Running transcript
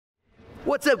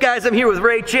What's up, guys? I'm here with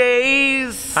Ray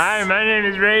Chase. Hi, my name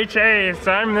is Ray Chase.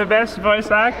 I'm the best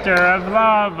voice actor of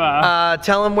L.A.V.A.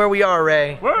 Tell him where we are,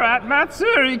 Ray. We're at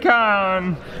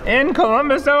Matsuricon in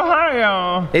Columbus,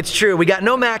 Ohio. It's true. We got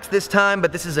no Max this time,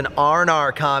 but this is an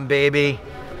R&R con, baby.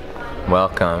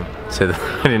 Welcome to the,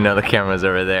 I didn't know the camera was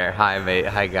over there. Hi, mate.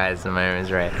 Hi, guys. My name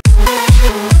is Ray.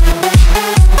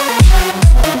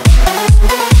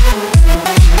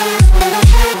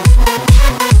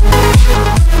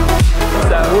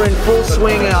 We're in full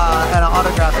swing at an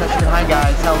autograph session. Hi,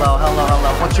 guys. Hello, hello, hello.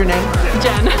 What's your name?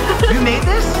 Jen. You made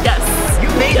this? Yes.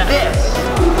 You made this?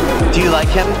 Do you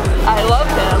like him? I love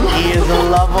him. He is a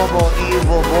lovable,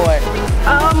 evil boy.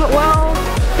 Well,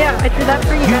 yeah, I drew that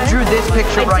for you guys. You drew this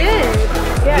picture right here?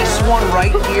 Yeah. This one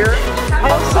right here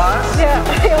of us? Yeah,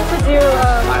 I also do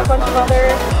a bunch of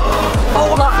other...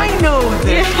 Oh, I know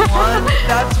this one.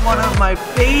 That's one of my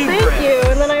favorites. Thank you.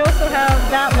 And then I also have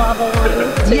that lava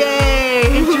one. Yay!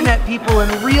 Internet people in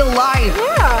real life.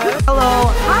 Yeah. Hello.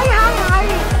 Hi, hi, hi.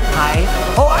 Hi.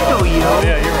 Oh, I know you. Oh,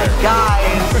 yeah, you're right.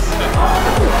 Guys,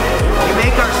 you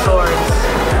make our swords.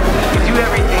 You do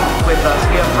everything with us.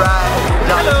 We have Brad,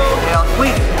 Dale.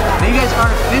 Wait, now you guys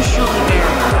aren't officially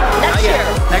married. Next year.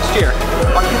 Next year.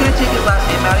 Are you gonna take his last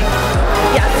name, Maddie?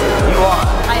 Yes. You are.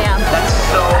 I am. That's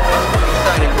so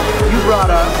exciting. You brought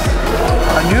us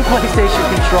a new PlayStation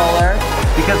controller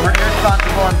because we're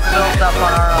irresponsible and built up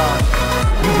on our own.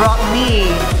 You brought me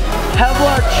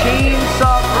Kevlar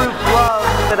chainsaw proof gloves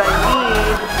that I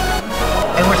need,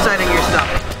 and we're signing your stuff.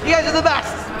 You guys are the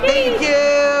best. Thank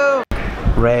you.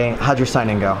 Ray, how'd your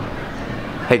signing go?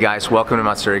 Hey guys, welcome to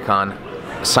Matsuricon.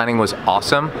 Signing was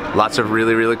awesome. Lots of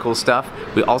really, really cool stuff.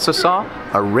 We also saw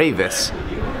a L.A.V.A.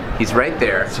 He's right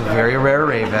there. It's a very rare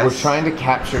L.A.V.A. We're trying to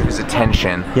capture his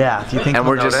attention. Yeah, do you think And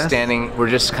he'll we're just notice? standing, we're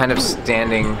just kind of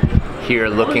standing here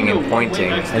looking and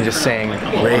pointing and just saying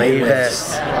L.A.V.A.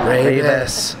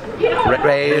 L.A.V.A.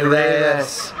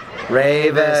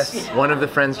 One of the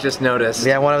friends just noticed.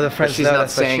 Yeah, one of the friends she's not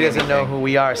noticed, but saying she doesn't know anything. who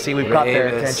we are. See, we've got their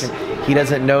L.A.V.A.. attention. He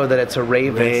doesn't know that it's a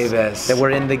L.A.V.A., L.A.V.A.. that we're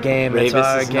in the game, it's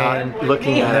L.A.V.A. our is game. not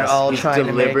looking at and they're us. all He's trying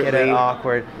to make it deliberately-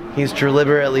 awkward. He's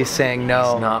deliberately saying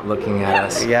no. He's not looking at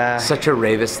us. Yeah. Such a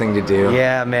L.A.V.A. thing to do.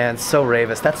 Yeah, man, so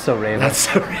L.A.V.A. That's so L.A.V.A. That's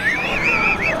so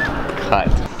Cut.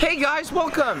 Hey guys,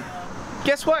 welcome.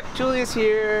 Guess what? Julia's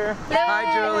here. Hi,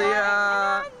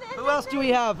 Julia. Who else do we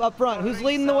have up front? Who's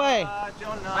leading the way?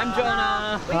 I'm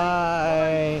Jonah.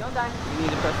 Hi.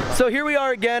 So here we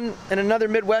are again in another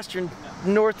Midwestern,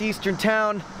 northeastern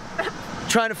town,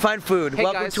 trying to find food. Hey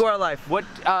Welcome guys, to our life. What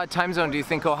time zone do you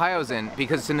think Ohio's in?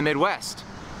 Because it's in the Midwest.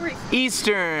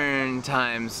 Eastern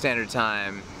time, standard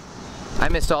time. I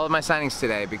missed all of my signings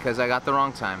today because I got the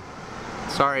wrong time.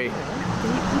 Sorry.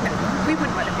 We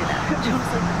wouldn't want to do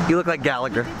that. You look like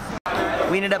Gallagher.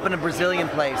 We ended up in a Brazilian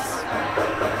place.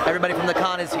 Everybody from the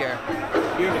con is here.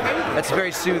 That's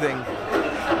very soothing.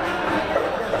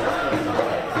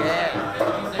 Yeah.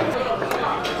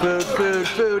 Food, food,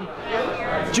 food.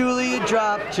 Julia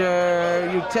dropped her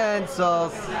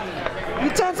utensils.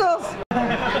 Utensils!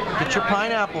 Get your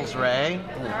pineapples, Ray.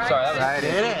 Sorry, that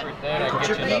was Did it.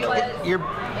 Get your,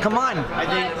 come on.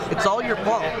 It's all your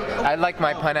fault. I like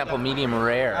my pineapple medium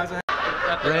rare.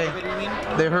 Ray,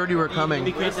 they heard you were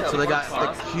coming, so they got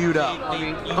queued up.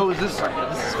 Oh, is this?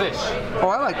 This is fish. Oh,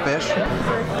 I like fish.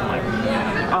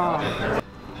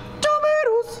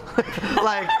 Tomatoes!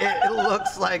 Like, it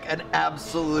looks like an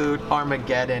absolute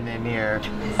Armageddon in here.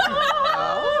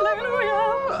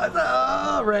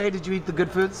 Oh, Ray, did you eat the good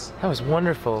foods? That was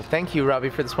wonderful. Thank you, Robbie,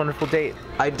 for this wonderful date.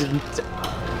 I didn't.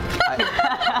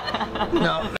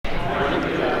 No.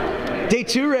 Day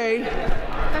 2, Ray.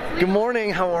 Good morning,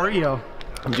 how are you?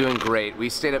 I'm doing great. We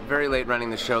stayed up very late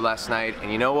running the show last night,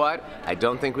 and you know what? I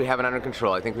don't think we have it under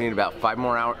control. I think we need about 5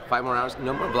 more hours.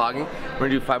 No more vlogging. We're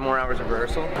gonna do 5 more hours of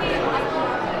rehearsal.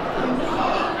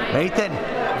 Nathan.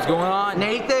 What's going on?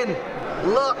 Nathan,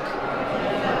 look.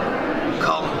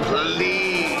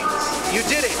 Complete. You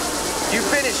did it. You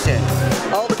finished it.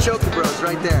 All the Choker Bros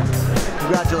right there.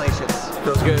 Congratulations.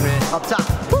 Feels good, man. Up top.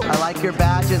 I like your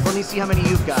badges. Let me see how many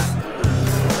you've got.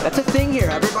 That's a thing here.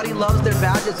 Everybody loves their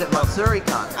badges at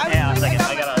Matsuricon. Yeah,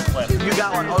 I got a clip. You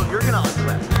got one. Oh, you're gonna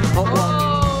unclip. Oh,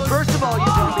 well, first of all, you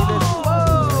told me this.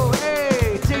 Whoa,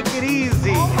 hey, take it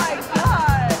easy. Oh my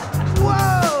god.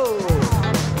 Whoa.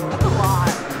 That's a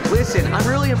lot. Listen, I'm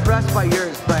really impressed by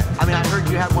yours, but I mean, I heard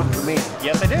you had one for me.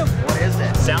 Yes, I do. What is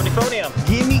it? Soundiphonium.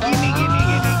 Gimme, gimme, gimme,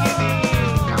 gimme, gimme.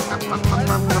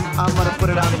 I'm gonna put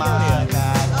it on my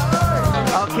badge.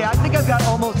 Okay, I think I've got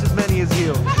almost as many as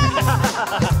you.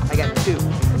 I got 2.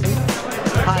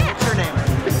 Hi, what's your name?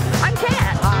 I'm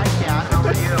Kat. Hi, Kat. How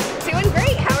are you? Doing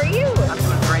great. How are you? I'm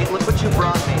doing great. Look what you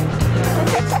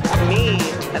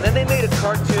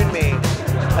cartoon me.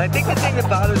 And I think the thing that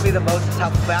bothers me the most is how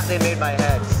fat they made my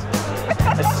heads.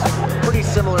 It's pretty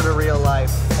similar to real life.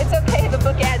 It's okay, the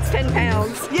book adds 10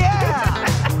 pounds. Yeah!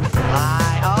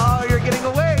 Hi. Oh, you're getting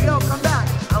away. Yo, come back.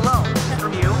 Hello. This is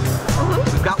from you.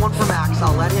 We've got one for Max.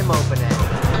 I'll let him open it.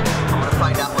 I'm gonna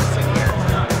find out what's in here.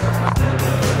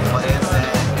 What is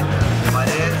it? What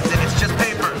is it? It's just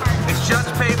paper. It's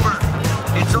just paper.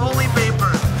 It's only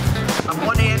paper. I'm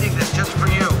one-handing this just for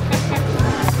you.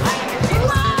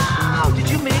 Wow! Did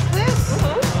you make this?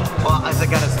 Well, as I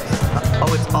gotta.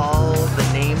 Oh, it's all the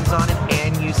names on it,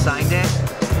 and you signed it,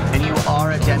 and you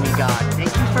are a demigod.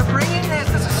 Thank you for bringing this.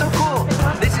 This is so cool.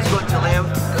 This is going to live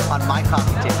on my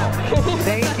coffee table.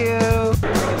 Thank you.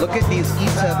 Look at these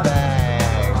Ita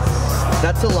bags.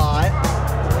 That's a lot.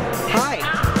 Hi.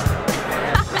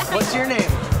 What's your name?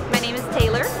 My name is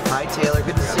Taylor. Hi, Taylor.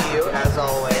 Good to see you, as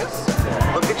always.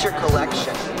 Look at your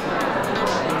collection.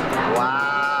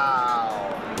 Wow.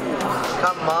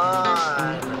 Come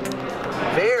on.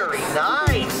 Very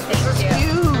nice. This is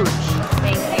huge.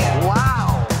 Thank you.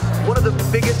 Wow. One of the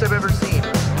biggest I've ever seen.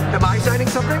 Am I signing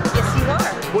something? Yes, you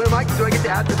are. What am I? Do I get to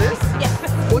add to this? Yes.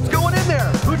 What's going in there?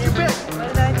 Who'd you pick? What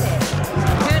did I pick?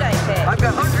 Who did I pick? I've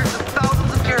got hundreds of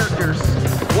thousands of characters.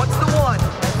 What's the one?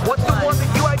 What's the one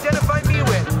that you identify me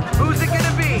with? Who's it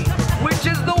gonna be? Which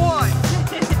is the one?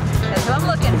 That's what I'm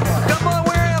looking for. Come on,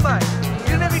 where am I?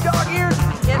 You didn't have any dog ears?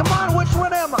 Yep. Come on, which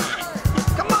one am I?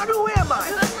 Come on, who am I?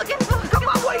 Who I'm looking for. Come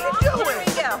on, what are you doing? There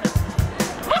we go.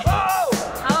 Oh!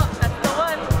 Oh, that's the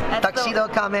one. That's Tuxedo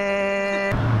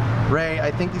coming. Ray,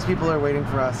 I think these people are waiting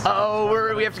for us.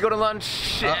 Oh, we have to go to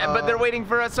lunch, but they're waiting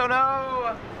for us. Oh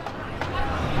no!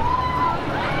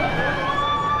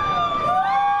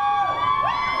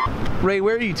 Ray,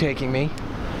 where are you taking me?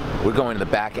 We're going to the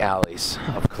back alleys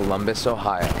of Columbus,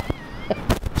 Ohio.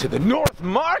 To the North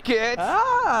Market!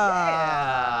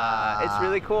 Ah! Yeah, it's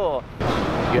really cool.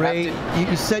 Ray,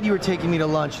 you said you were taking me to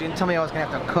lunch. You didn't tell me I was gonna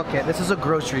have to cook it. This is a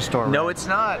grocery store. No, Ray. it's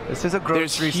not. This is a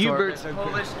grocery store. Hubert's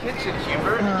Polish Kitchen,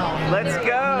 Hubert. Let's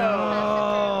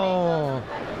go. No.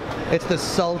 It's the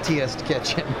saltiest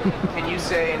kitchen. Can you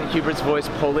say in Hubert's voice,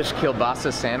 Polish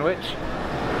kielbasa sandwich?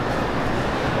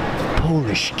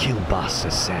 Polish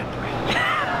kielbasa sandwich.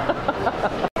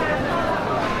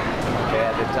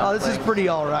 Oh, this is pretty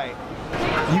all right.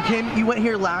 You went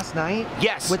here last night?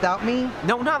 Yes. Without me?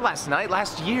 No, not last night,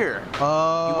 last year.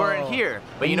 Oh. You weren't here,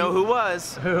 but you know who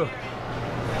was? Who?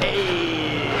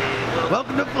 Hey.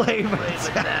 Welcome to Flavor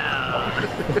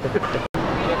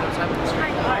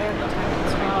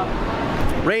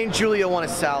Ray and Julia want a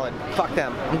salad. Fuck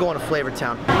them. I'm going to Flavor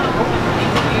Town.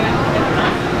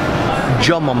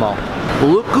 Jomomo.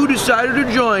 Look who decided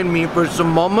to join me for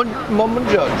some Mama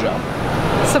Jojo.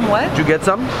 Some what? Did you get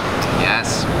some?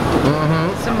 Yes.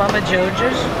 Some Mama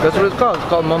Jojo's. That's what it's called. It's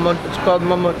called Mama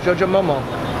Jojo Momo.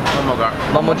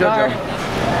 Momogar. Mama Jojo.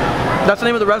 That's the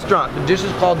name of the restaurant. The dish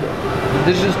is called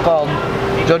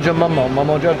Jojo Momo.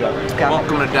 Momo Jojo.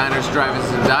 Welcome to Diners,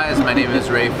 Drive-Ins, and Dives. My name is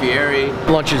Ray Fieri.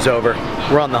 Lunch is over.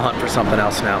 We're on the hunt for something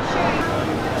else now.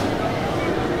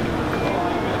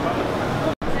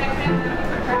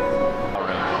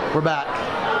 We're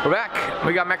back. We're back.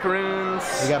 We got macaroons.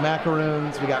 We got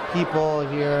macaroons. We got people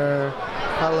here.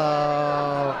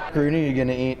 Hello. Who are you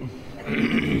gonna eat?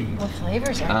 What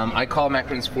flavors are I call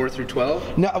macaroons 4 through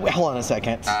 12. No, wait, hold on a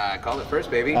second. Call it first,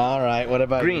 baby. All right. What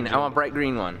about Green. you? I want bright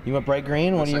green one. You want bright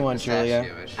green? What do you want,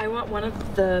 Julia? I want one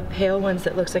of the pale ones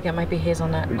that looks like it might be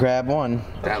hazelnut. Grab one.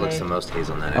 That Okay. looks the most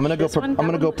hazelnut. I'm gonna go. This one- I'm that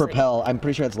gonna one go looks like- Propel. I'm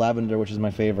pretty sure it's lavender, which is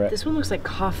my favorite. This one looks like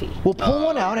coffee. Well, pull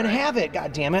one out and have it.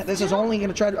 God damn it! This is only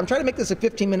gonna try. I'm trying to make this a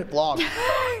 15-minute vlog.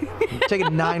 I'm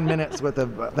taking 9 minutes with the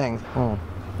thing. Oh.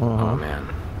 Oh man.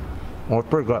 Oh, it's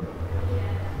pretty good.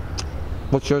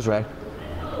 What's yours, Ray?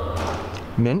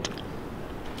 Mint?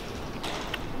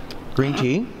 Green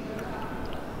tea?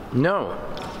 No.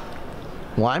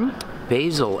 Lime?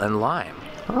 Basil and lime.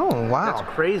 Oh, wow. That's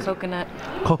crazy. Coconut.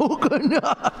 Coconut.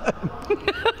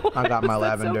 I got my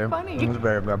That's so lavender. funny. It was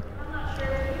very good.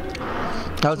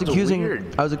 I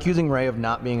was accusing Ray of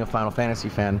not being a Final Fantasy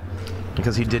fan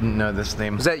because he didn't know this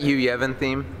theme. Was that you Yevon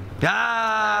theme? Ah,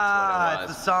 That's what it it's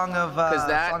was. the song of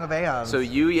Song of Aeons. So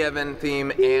you Yevon theme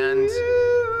and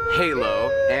Halo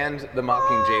and the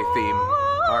Mockingjay theme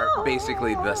are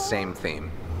basically the same theme.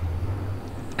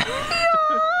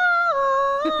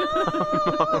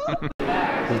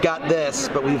 We've got this,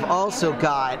 but we've also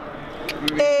got.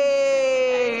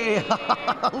 Hey!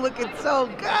 Look, it's so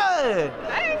good.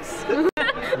 Thanks.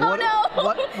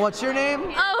 What's your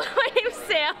name? Oh, my name's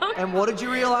Sam. And what did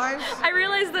you realize? I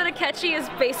realized that Akechi is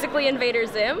basically Invader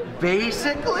Zim.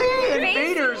 Basically,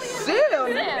 Invader Zim.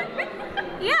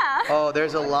 Yeah. Oh,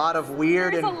 there's a lot of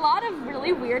weird There's a lot of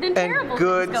really weird and terrible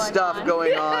good things going stuff on.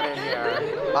 going on in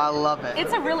here. I love it.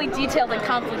 It's a really detailed and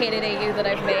complicated AU that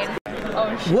I've made.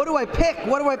 Oh, shit. What do I pick?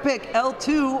 What do I pick?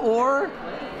 L2 or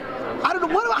I don't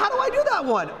know. How do I do that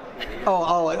one?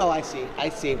 Oh, I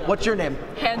see. What's your name?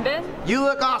 Hanbin. You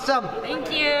look awesome. Thank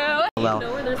you.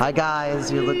 Hello. Hi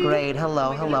guys, you look great.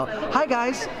 Hello. Hi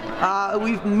guys.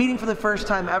 We've been meeting for the first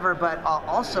time ever, but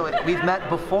also we've met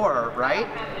before, right?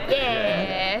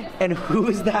 Yeah. And who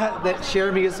is that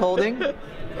Jeremy is holding?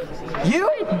 You?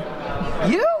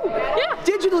 You? Yeah.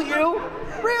 Digital you?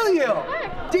 Real you?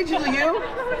 Digital you?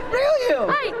 Real you?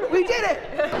 Hi. We did it.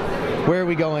 Where are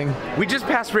we going? We just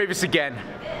passed Ravis again.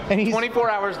 And he's 24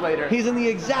 hours later. He's in the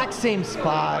exact same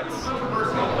spots.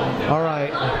 All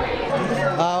right.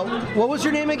 What was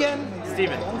your name again?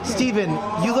 Steven. Steven,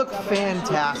 you look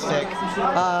fantastic.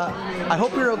 I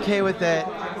hope you're okay with it.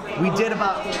 We did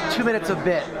about 2 minutes of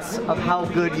bits of how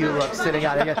good you look sitting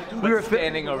out here. We were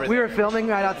filming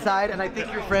right outside, and I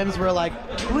think your friends were like,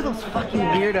 "Who are those fucking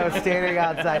weirdos standing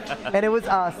outside?" And it was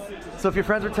us. So if your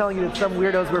friends were telling you that some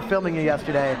weirdos were filming you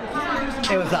yesterday,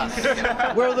 it was us.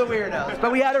 We're the weirdos,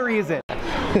 but we had a reason.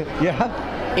 Yeah.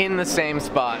 In the same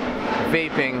spot,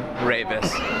 vaping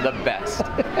Ravis, the best.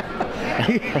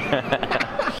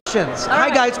 Hi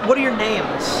guys, what are your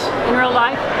names? In real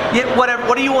life? Yeah, whatever.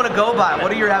 What do you want to go by?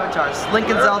 What are your avatars? Link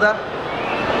and Zelda?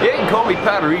 Yeah, you can call me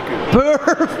Patariku.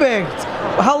 Perfect.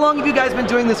 How long have you guys been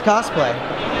doing this cosplay?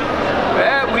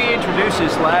 We introduced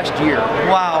this last year.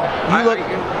 Wow. You look.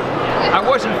 I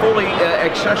wasn't fully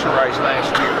accessorized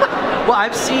last year. Well,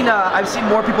 I've seen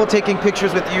more people taking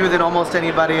pictures with you than almost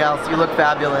anybody else. You look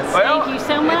fabulous. Well, Thank you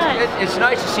so much. It's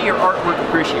nice to see your artwork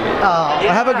appreciated. Oh,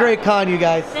 have a great con, you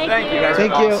guys. Thank you guys.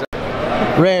 Thank you. Awesome.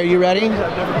 Ray, are you ready?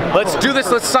 Let's do this.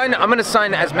 Let's sign. I'm gonna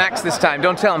sign as Max this time.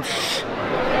 Don't tell him. Shh.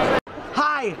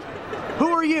 Hi. Who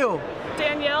are you?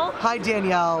 Danielle. Hi,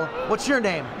 Danielle. What's your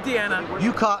name? Deanna.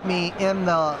 You caught me in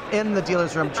the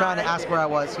dealer's room trying to ask where I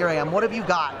was. Here I am. What have you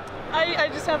got? I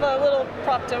just have a little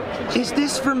prop token. Is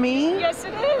this for me? Yes,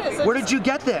 it is. Where did you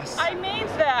get this? I made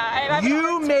that.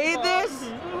 You made this?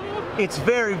 It's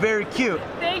very, very cute.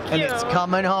 Thank you. And it's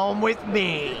coming home with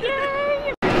me.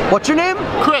 Yay. What's your name?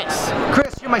 Chris.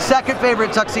 Chris, you're my second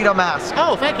favorite tuxedo mask.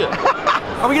 Oh, thank you.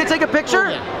 Are we gonna take a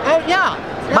picture? Oh, yeah.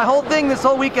 My whole thing this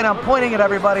whole weekend, I'm pointing at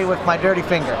everybody with my dirty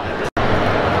finger.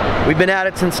 We've been at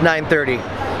it since 9:30.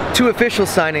 2 official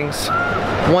signings,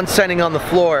 1 signing on the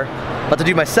floor. About to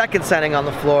do my 2nd signing on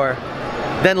the floor.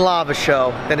 Then L.A.V.A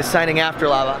show. Then a signing after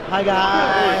L.A.V.A. Hi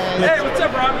guys. Hey, what's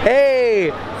up, Robbie?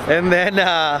 Hey. And then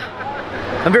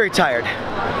I'm very tired.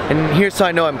 And here's how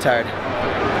I know I'm tired.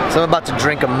 So I'm about to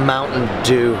drink a Mountain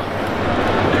Dew.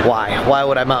 Why? Why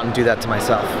would I Mountain Dew that to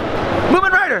myself?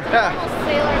 Moving Rider! There's a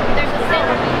sailor.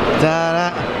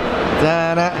 Da-da,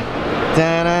 da-da,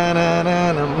 da-da,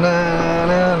 da-da,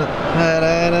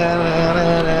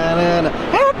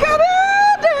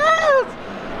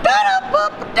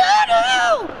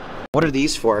 What are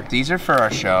these for? These are for our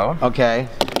show. Okay.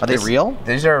 Are they real?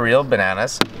 These are real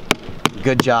bananas.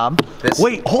 Good job.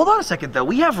 Wait, hold on a second though.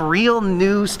 We have real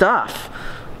new stuff.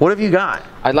 What have you got?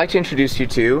 I'd like to introduce you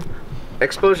to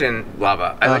Explosion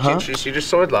Lava. I'd like to introduce you to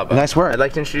Sword Lava. Nice work. I'd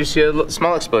like to introduce you to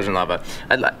Small Explosion Lava.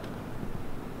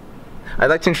 I'd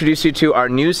like to introduce you to our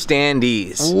new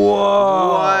standees. Whoa!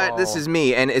 What? This is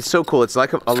me, and it's so cool. It's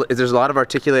like there's a lot of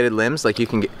articulated limbs. Like you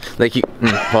can get, like you, and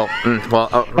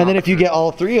then if you get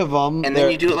all 3 of them, and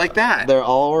then you do it like that. They're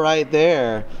all right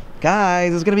there.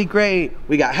 Guys, it's gonna be great.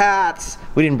 We got hats.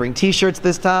 We didn't bring t-shirts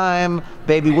this time.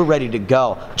 Baby, we're ready to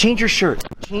go. Change your shirt.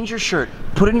 Change your shirt.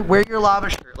 Wear your L.A.V.A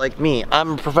shirt like me.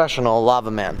 I'm a professional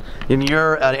L.A.V.A man. And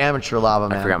you're an amateur L.A.V.A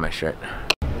man. I forgot my shirt.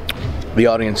 The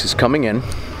audience is coming in.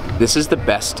 This is the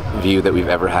best view that we've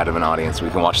ever had of an audience. We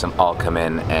can watch them all come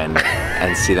in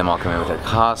and see them all come in with their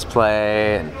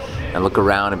cosplay and look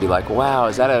around and be like, wow,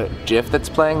 is that a GIF that's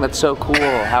playing? That's so cool.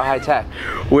 How high tech.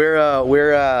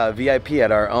 We're VIP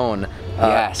at our own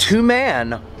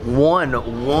 2-man,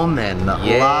 1-woman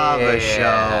L.A.V.A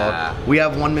show. We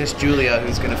have one Miss Julia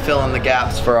who's gonna fill in the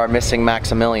gaps for our missing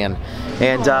Maximilian.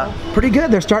 And pretty good,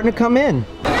 they're starting to come in.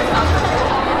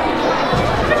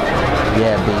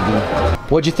 Yeah, baby.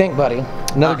 What'd you think, buddy?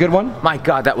 Another good one? My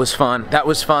God, that was fun. That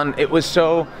was fun. It was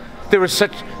so There were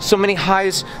so many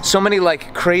highs, so many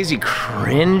like crazy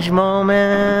cringe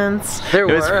moments. It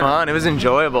was fun. It was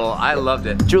enjoyable. I loved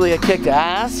it. Julia kicked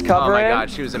ass. Covering. Oh my God,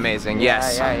 she was amazing.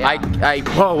 Yes. Yeah.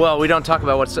 Oh well, we don't talk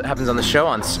about what happens on the show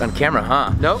on camera,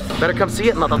 huh? Nope. Better come see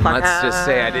it, motherfucker. Let's just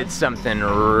say I did something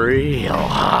real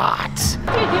hot.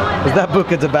 Is that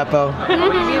Buca de Beppo?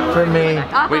 For me.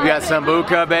 We've got some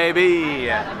Buca,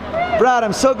 baby. Brad,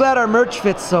 I'm so glad our merch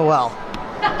fits so well.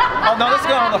 Oh no, let's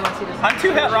go on the. I'm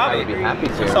too het Robbie. I'd be happy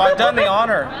to. So I've done the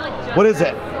honor. What is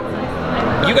it?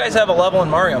 You guys have a level in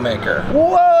Mario Maker.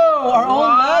 Whoa, our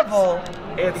own level.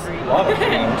 It's lava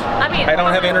themed. I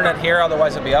don't have internet here,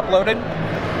 otherwise it'd be uploaded.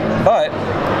 But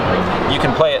you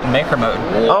can play it in Maker mode.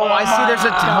 Oh, I see. There's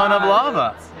a ton of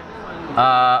lava.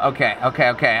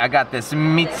 Okay. I got this.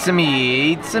 It's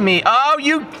me. Oh,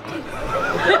 you.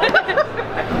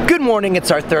 Good morning, it's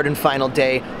our third and final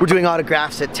day. We're doing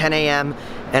autographs at 10 a.m.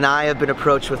 and I have been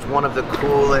approached with one of the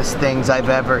coolest things I've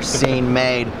ever seen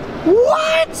made.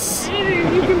 What?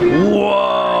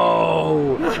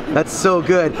 Whoa! That's so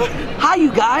good. Hi,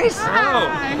 you guys.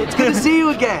 Hi. It's good to see you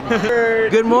again.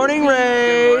 Good morning,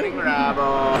 Ray. Good morning,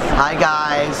 Bravo. Hi,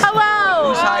 guys. Hello.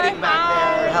 Who's hiding back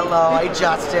there? Hello, hi,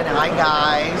 Justin. Hi,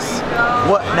 guys.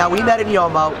 What? Now, we met in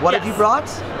Yoma. What have you brought?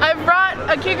 I brought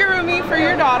a kigurumi for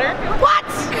your daughter. What?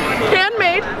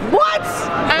 Handmade. What?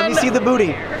 Let me see the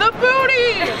booty. The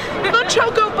booty. The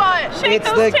choco butt. Shake It's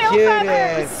those the tail cutest.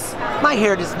 feathers. My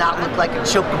hair does not look like a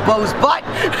chocobo's butt,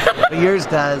 but yours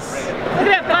does. Look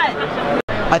at that butt.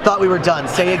 I thought we were done.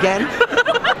 Say again.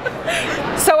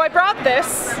 So I brought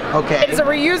this. Okay. It's a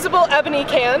reusable ebony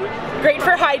can. Great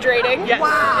for hydrating. Yes.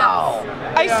 Wow.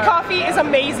 Iced coffee is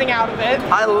amazing out of it.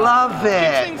 I love Keeps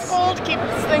it. things cold,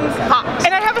 keeps things hot.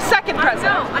 And I have a second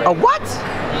present. A what?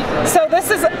 So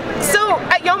this is, so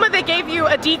at Yoma they gave you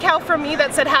a decal from me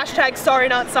that said hashtag sorry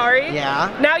not sorry. Yeah.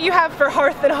 Now you have for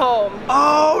hearth and home.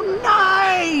 Oh,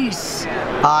 nice.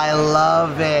 I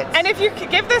love it. And if you could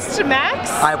give this to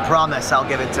Max, I promise I'll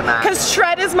give it to Max. because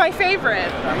Shred is my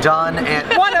favorite. Done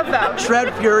and One of them.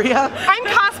 Shred Furia. I'm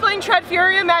cosplaying Shred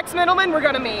Furia, Max Middleman, we're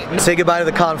gonna meet. Say goodbye to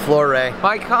the con floor, Ray.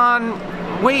 Bye, con.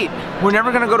 Wait, we're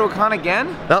never gonna go to a con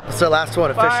again? Nope, it's our last one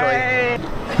officially. Bye.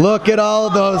 Look at all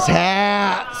those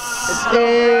hats.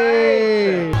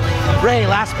 Hey. Ray,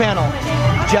 last panel.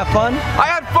 Did you have fun? I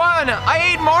had fun.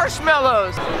 I ate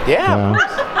marshmallows. Yeah.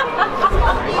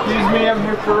 Excuse me, I'm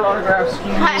here for autographs.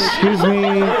 Excuse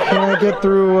me, can I get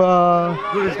through,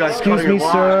 excuse me,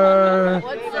 sir.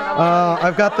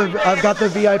 I've got the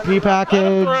VIP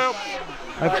package.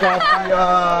 I've got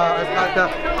the,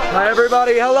 Hi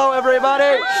everybody, hello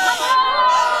everybody.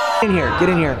 Get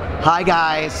in here. Hi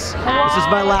guys. This is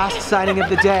my last signing of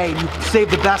the day. You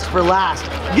saved the best for last.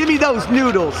 Give me those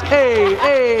noodles. Hey.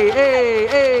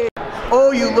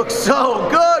 Oh, you look so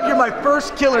good. You're my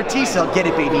first killer T-cell. Get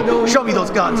it, baby. Show me those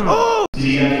guns. Oh!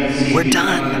 We're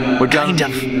done. We're done. Kind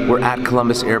of. We're at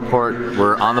Columbus Airport.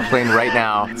 We're on the plane right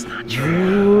now. It's not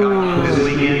true.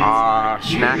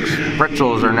 Snacks,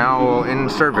 pretzels are now in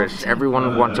service.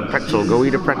 Everyone wants a pretzel. Go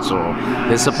eat a pretzel.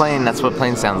 This is a plane. That's what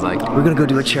plane sounds like. We're gonna go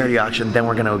do a charity auction, then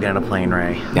we're gonna go get on a plane,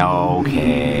 Ray.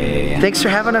 Okay. Thanks for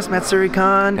having us,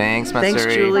 Matsuricon. Thanks, Matsuri.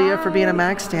 Thanks, Julia, for being a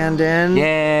Max stand-in.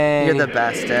 Yay. You're the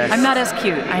bestest. I'm not as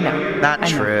cute, I know. Not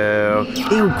true.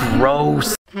 Ew,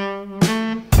 gross.